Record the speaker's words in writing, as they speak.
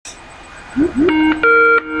Fuck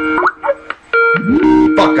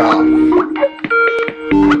off.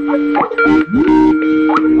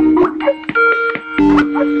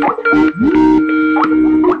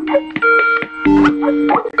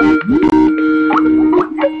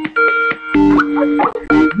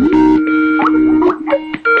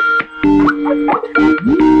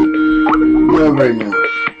 No, right now.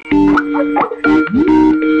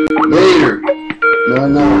 Later. No,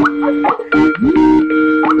 no.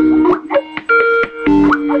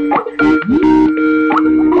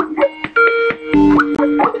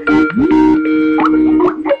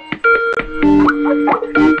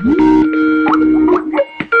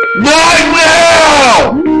 Right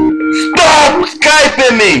now! Stop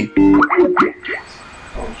Skyping me!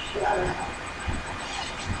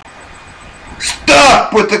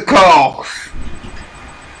 Stop with the calls!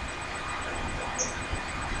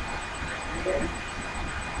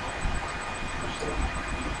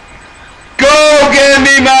 Go get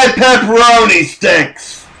me my pepperoni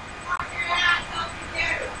sticks!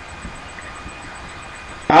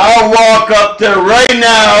 I'll walk up there right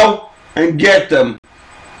now and get them.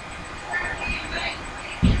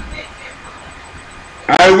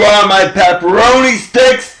 I want my pepperoni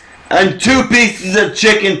sticks and 2 pieces of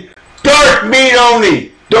chicken. Dark meat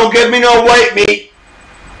only. Don't get me no white meat.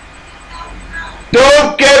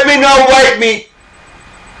 Don't get me no white meat.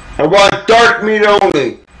 I want dark meat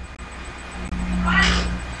only.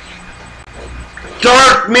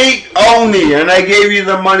 Dark meat only, and I gave you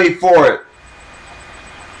the money for it.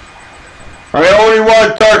 I only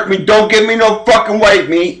want dark meat. Don't give me no fucking white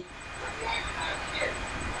meat.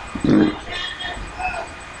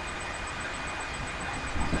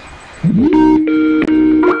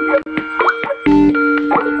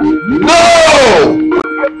 No!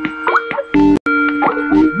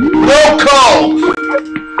 No calls!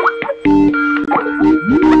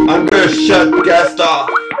 I'm gonna shut guest off.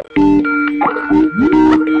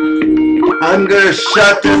 I'm gonna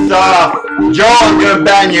shut this off. Joe, I'm gonna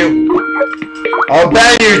ban you. I'll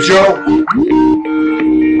ban you, Joe.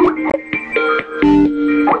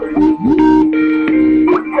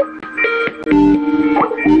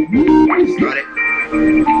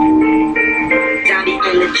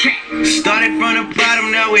 Started from the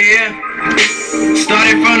bottom, now we're here.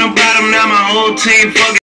 Started from the bottom, now my whole team fucking.